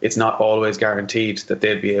days. It's not always guaranteed that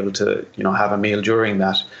they'd be able to, have a meal during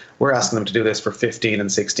that. We're asking them to do this for 15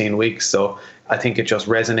 and 16 weeks. So I think it just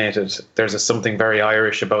resonated. There's something very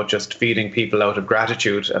Irish about just feeding people out of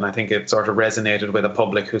gratitude. And I think it sort of resonated with a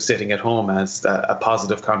public who's sitting at home as a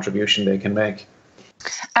positive contribution they can make.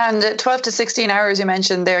 And 12 to 16 hours you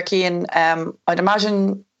mentioned there, Cian, I'd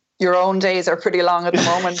imagine your own days are pretty long at the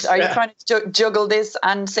moment. Are you trying to juggle this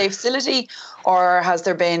and save facility, or has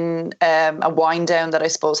there been a wind down that I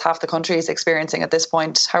suppose half the country is experiencing at this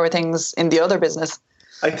point? How are things in the other business?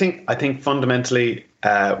 I think fundamentally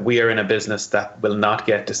we are in a business that will not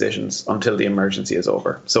get decisions until the emergency is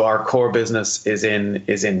over. So our core business is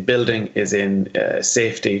in building, is in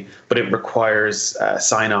safety, but it requires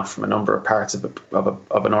sign off from a number of parts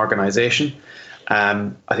of an organisation.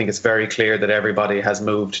 I think it's very clear that everybody has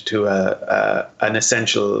moved to an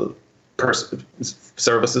essential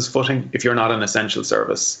services footing. If you're not an essential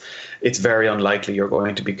service, it's very unlikely you're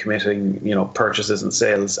going to be committing, purchases and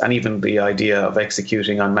sales, and even the idea of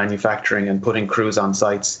executing on manufacturing and putting crews on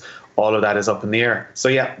sites. All of that is up in the air. So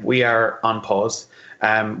yeah, we are on pause.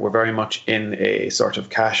 We're very much in a sort of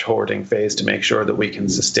cash hoarding phase to make sure that we can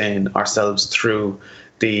sustain ourselves through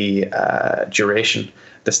the duration.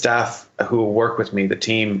 The staff who work with me, the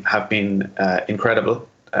team, have been incredible.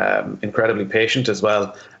 Incredibly patient as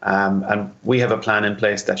well, and we have a plan in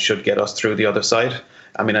place that should get us through the other side.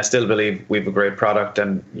 I mean, I still believe we have a great product,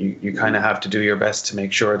 and you kind of have to do your best to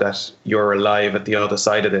make sure that you're alive at the other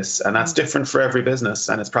side of this, and that's different for every business,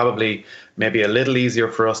 and it's probably maybe a little easier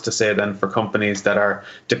for us to say than for companies that are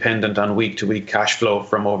dependent on week-to-week cash flow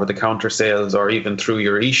from over-the-counter sales or even through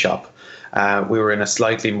your e-shop. We were in a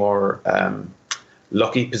slightly more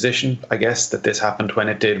lucky position, I guess, that this happened when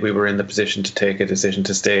it did. We were in the position to take a decision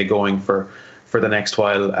to stay going for the next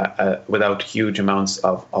while without huge amounts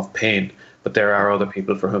of pain. But there are other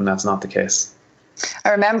people for whom that's not the case. I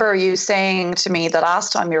remember you saying to me the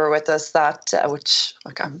last time you were with us that, which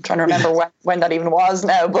I'm trying to remember when that even was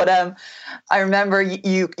now, but I remember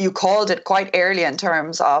you called it quite early in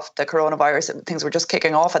terms of the coronavirus. Things were just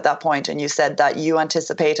kicking off at that point, and you said that you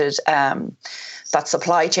anticipated that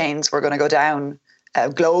supply chains were going to go down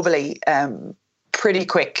globally pretty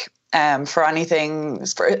quick for anything,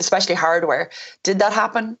 especially hardware. Did that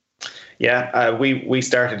happen? Yeah, we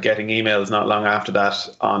started getting emails not long after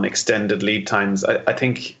that on extended lead times. I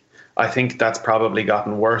think that's probably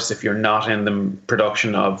gotten worse if you're not in the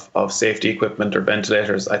production of safety equipment or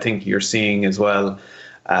ventilators. I think you're seeing as well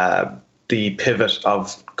the pivot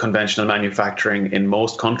of conventional manufacturing in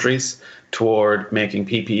most countries toward making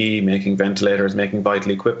PPE, making ventilators, making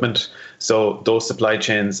vital equipment. So those supply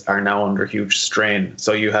chains are now under huge strain.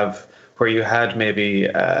 So you have, where you had maybe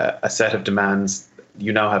a set of demands,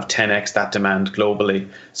 you now have 10x that demand globally.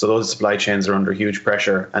 So those supply chains are under huge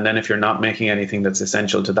pressure. And then if you're not making anything that's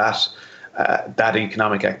essential to that, that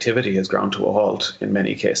economic activity has ground to a halt in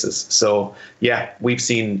many cases. So yeah, we've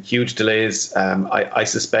seen huge delays. I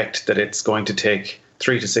suspect that it's going to take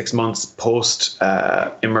 3 to 6 months post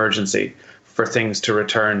emergency for things to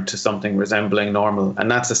return to something resembling normal. And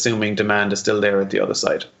that's assuming demand is still there at the other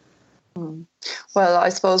side. Well, I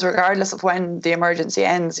suppose regardless of when the emergency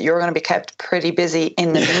ends, you're going to be kept pretty busy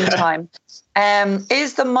in the meantime.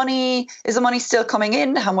 Is the money still coming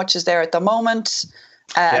in? How much is there at the moment?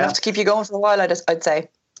 Enough to keep you going for a while, I'd say.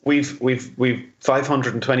 We've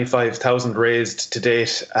 525,000 raised to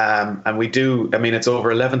date, and we do. I mean, it's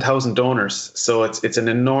over 11,000 donors, so it's an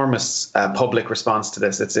enormous public response to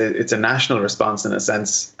this. It's a national response in a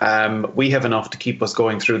sense. We have enough to keep us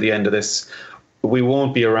going through the end of this. We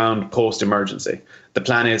won't be around post-emergency. The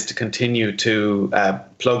plan is to continue to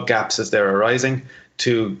plug gaps as they're arising,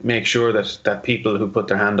 to make sure that people who put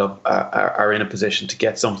their hand up are in a position to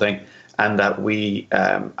get something, and that we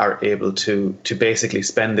are able to basically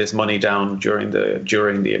spend this money down during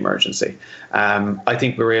the emergency. I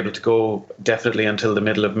think we were able to go definitely until the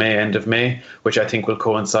middle of May, end of May, which I think will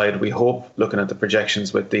coincide, we hope, looking at the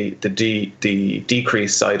projections, with the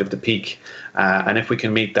decrease side of the peak. And if we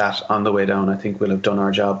can meet that on the way down, I think we'll have done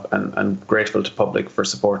our job, and grateful to public for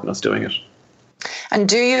supporting us doing it. And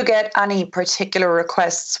do you get any particular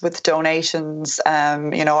requests with donations? I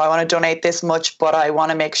want to donate this much, but I want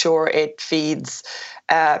to make sure it feeds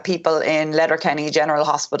people in Letterkenny General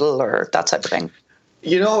Hospital or that type of thing.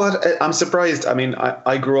 You know what? I'm surprised. I mean,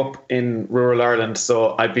 I grew up in rural Ireland,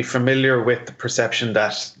 so I'd be familiar with the perception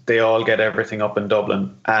that they all get everything up in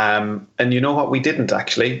Dublin. And you know what? We didn't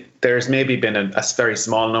actually. There's maybe been a very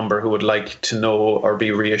small number who would like to know or be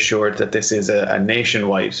reassured that this is a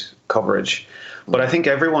nationwide coverage. But I think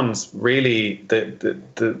everyone's really,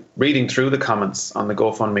 the reading through the comments on the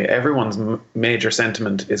GoFundMe, everyone's major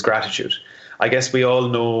sentiment is gratitude. I guess we all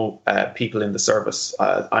know people in the service.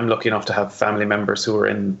 I'm lucky enough to have family members who are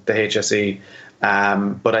in the HSE,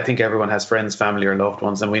 but I think everyone has friends, family or loved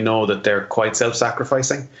ones, and we know that they're quite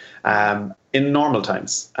self-sacrificing in normal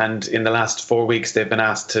times. And in the last 4 weeks, they've been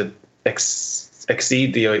asked to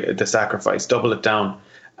exceed the sacrifice, double it down,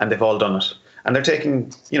 and they've all done it. And they're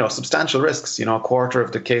taking, substantial risks. A quarter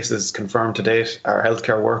of the cases confirmed to date are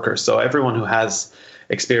healthcare workers. So everyone who has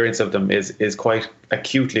experience of them is quite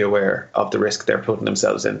acutely aware of the risk they're putting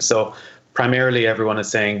themselves in. So primarily everyone is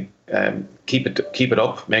saying, keep it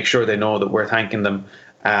up, make sure they know that we're thanking them.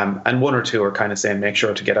 And one or two are kind of saying, make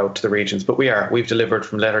sure to get out to the regions. But we've delivered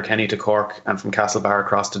from Letterkenny to Cork and from Castlebar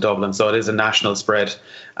across to Dublin. So it is a national spread.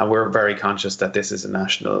 And we're very conscious that this is a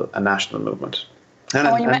national movement.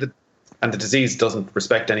 And the disease doesn't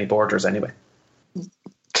respect any borders anyway.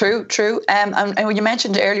 True. And when you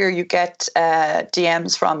mentioned earlier, you get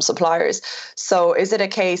DMs from suppliers. So is it a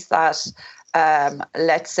case that,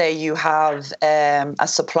 let's say you have a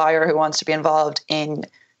supplier who wants to be involved in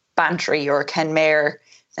Bantry or Kenmare,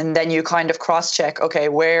 and then you kind of cross-check, okay,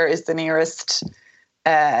 where is the nearest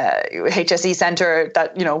HSE centre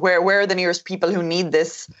that, where are the nearest people who need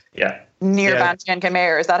this? Yeah. Near Bantry and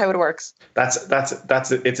Kenmare. Is that how it works? That's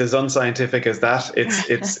it's as unscientific as that.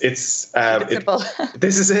 It's simple.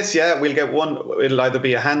 This is it. Yeah, we'll get one. It'll either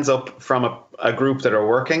be a hands up from a group that are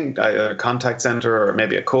working, a contact centre or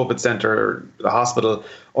maybe a COVID centre or a hospital,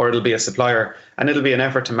 or it'll be a supplier, and it'll be an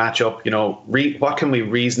effort to match up. What can we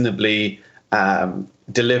reasonably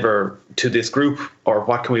deliver to this group, or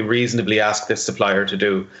what can we reasonably ask this supplier to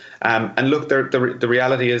do? And look, the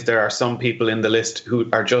reality is there are some people in the list who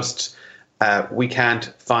are just we can't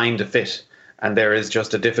find a fit, and there is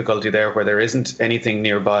just a difficulty there where there isn't anything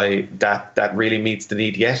nearby that really meets the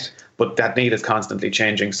need yet, but that need is constantly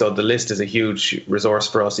changing. So the list is a huge resource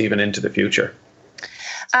for us even into the future.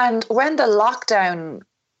 And when the lockdown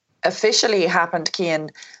officially happened, Cian,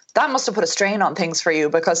 that must have put a strain on things for you,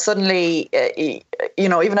 because suddenly,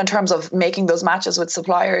 even in terms of making those matches with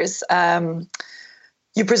suppliers,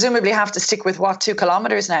 you presumably have to stick with 2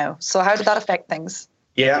 kilometres now. So how did that affect things?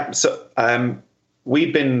 Yeah, so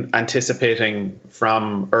we've been anticipating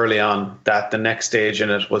from early on that the next stage in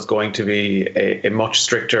it was going to be a much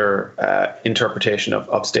stricter interpretation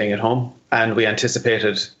of staying at home. And we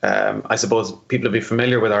anticipated, I suppose people will be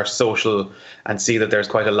familiar with our social and see that there's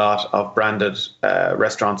quite a lot of branded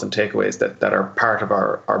restaurants and takeaways that are part of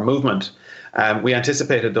our movement. We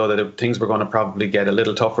anticipated, though, that things were going to probably get a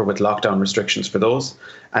little tougher with lockdown restrictions for those,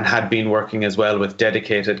 and had been working as well with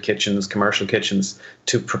dedicated kitchens, commercial kitchens,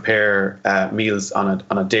 to prepare meals on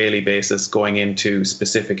a daily basis going into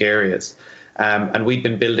specific areas. And we'd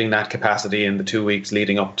been building that capacity in the 2 weeks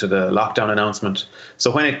leading up to the lockdown announcement.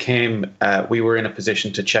 So when it came, we were in a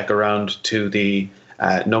position to check around to the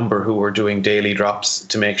number who were doing daily drops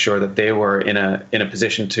to make sure that they were in a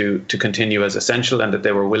position to continue as essential and that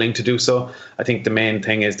they were willing to do so. I think the main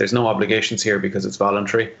thing is there's no obligations here because it's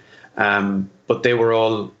voluntary, but they were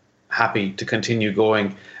all happy to continue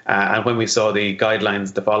going. And when we saw the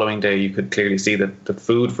guidelines the following day, you could clearly see that the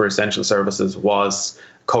food for essential services was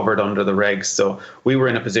covered under the regs. So we were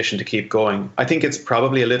in a position to keep going. I think it's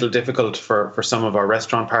probably a little difficult for some of our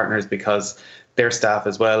restaurant partners because their staff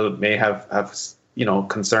as well may have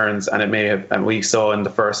concerns, and it may have, and we saw in the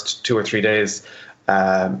first 2 or 3 days,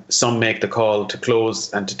 some make the call to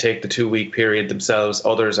close and to take the 2-week period themselves.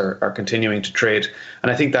 Others are continuing to trade.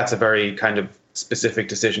 And I think that's a very kind of specific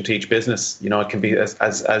decision to each business. It can be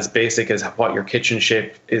as basic as what your kitchen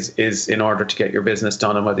shape is in order to get your business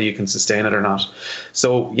done and whether you can sustain it or not.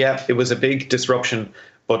 So yeah, it was a big disruption,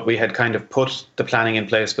 but we had kind of put the planning in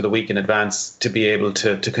place for the week in advance to be able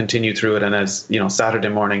to continue through it. And as Saturday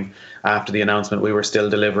morning after the announcement, we were still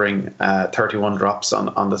delivering 31 drops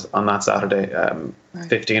on that Saturday.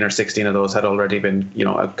 15 or 16 of those had already been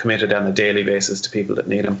committed on a daily basis to people that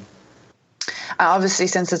need them. Obviously,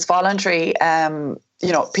 since it's voluntary,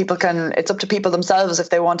 people can. It's up to people themselves if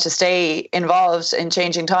they want to stay involved in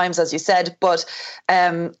changing times, as you said. But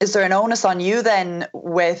is there an onus on you then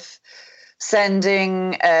with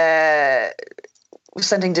sending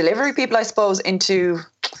delivery people, I suppose, into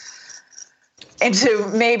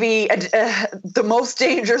maybe the most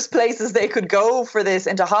dangerous places they could go for this,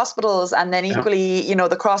 into hospitals, and then equally,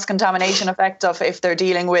 the cross-contamination effect of if they're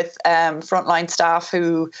dealing with frontline staff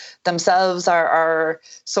who themselves are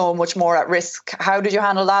so much more at risk. How did you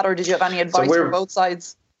handle that, or did you have any advice from both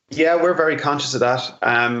sides? Yeah, we're very conscious of that.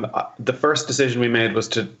 The first decision we made was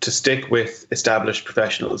to stick with established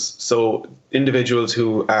professionals. So individuals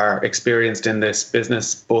who are experienced in this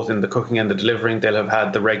business, both in the cooking and the delivering, they'll have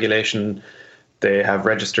had the regulation, they have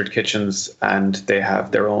registered kitchens, and they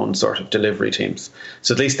have their own sort of delivery teams.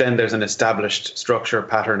 So at least then there's an established structure,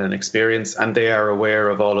 pattern and experience, and they are aware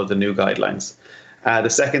of all of the new guidelines. The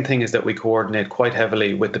second thing is that we coordinate quite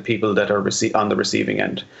heavily with the people that are on the receiving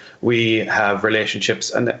end. We have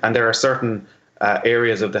relationships, and there are certain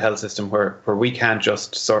areas of the health system where we can't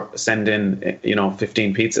just send in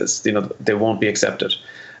 15 pizzas. They won't be accepted.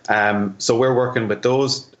 So we're working with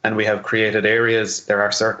those, and we have created areas. There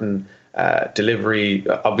are certain delivery.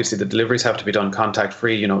 Obviously, the deliveries have to be done contact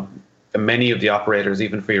free. Many of the operators,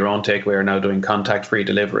 even for your own takeaway, are now doing contact free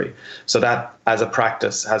delivery. So that, as a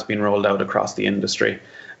practice, has been rolled out across the industry.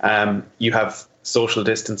 You have social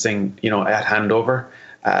distancing, at handover.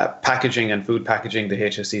 Packaging and food packaging, the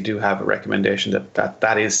HSE do have a recommendation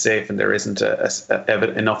that is safe, and there isn't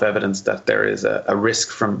enough evidence that there is a risk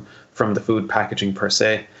from the food packaging per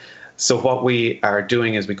se. So what we are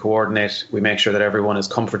doing is we coordinate, we make sure that everyone is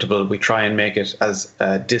comfortable, we try and make it as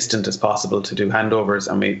distant as possible to do handovers,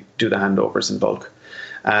 and we do the handovers in bulk.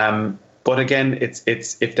 But again, it's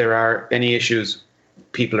if there are any issues,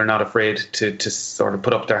 people are not afraid to sort of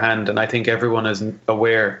put up their hand, and I think everyone is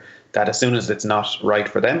aware that as soon as it's not right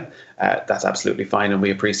for them, that's absolutely fine, and we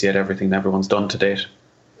appreciate everything that everyone's done to date.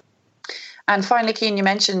 And finally, Cian, you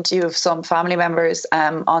mentioned you have some family members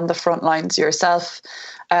on the front lines yourself.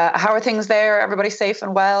 How are things there? Everybody safe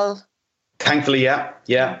and well? Thankfully, yeah.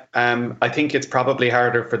 I think it's probably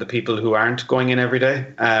harder for the people who aren't going in every day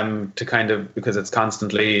because it's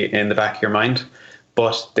constantly in the back of your mind.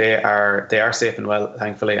 But they are safe and well,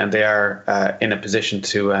 thankfully, and they are in a position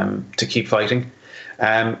to keep fighting.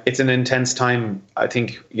 It's an intense time. I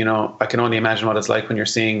think, I can only imagine what it's like when you're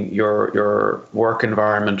seeing your work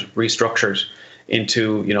environment restructured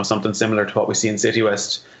into, something similar to what we see in City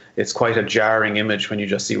West. It's quite a jarring image when you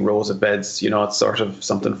just see rows of beds. It's sort of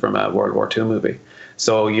something from a World War II movie.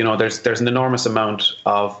 So, there's an enormous amount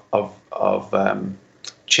of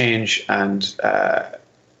change, and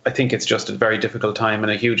I think it's just a very difficult time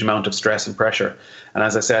and a huge amount of stress and pressure. And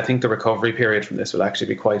as I say, I think the recovery period from this will actually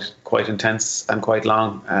be quite intense and quite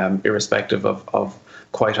long, irrespective of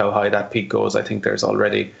quite how high that peak goes. I think there's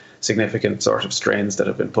already significant sort of strains that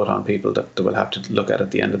have been put on people that we'll have to look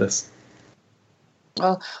at the end of this.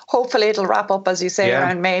 Well, hopefully it'll wrap up, as you say,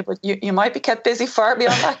 around May, but you might be kept busy far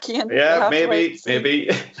beyond that, Cian. Yeah, maybe.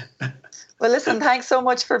 Well, listen, thanks so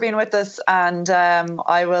much for being with us, and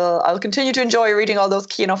I'll continue to enjoy reading all those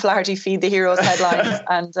Cian O'Flaherty Feed the Heroes headlines,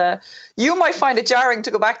 and you might find it jarring to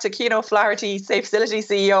go back to Cian O'Flaherty, Safe Facility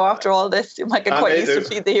CEO, after all this. You might get quite used to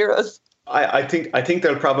Feed the Heroes. I think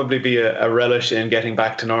there'll probably be a relish in getting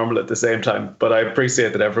back to normal at the same time, but I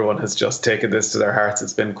appreciate that everyone has just taken this to their hearts.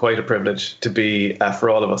 It's been quite a privilege to be, for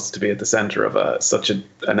all of us, to be at the centre of such an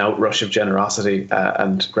outrush of generosity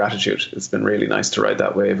and gratitude. It's been really nice to ride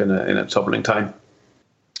that wave in a troubling time.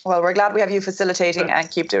 Well, we're glad we have you facilitating and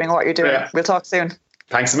keep doing what you're doing. Yeah. We'll talk soon.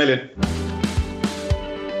 Thanks a million.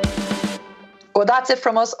 Well, that's it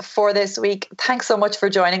from us for this week. Thanks so much for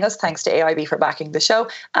joining us. Thanks to AIB for backing the show.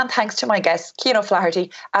 And thanks to my guests, Cian O'Flaherty,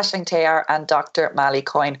 Aisling Teillard and Dr. Malie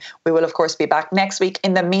Coyne. We will, of course, be back next week.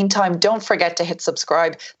 In the meantime, don't forget to hit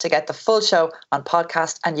subscribe to get the full show on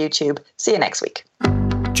podcast and YouTube. See you next week.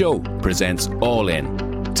 Joe presents All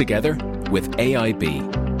In, together with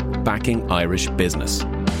AIB, backing Irish business.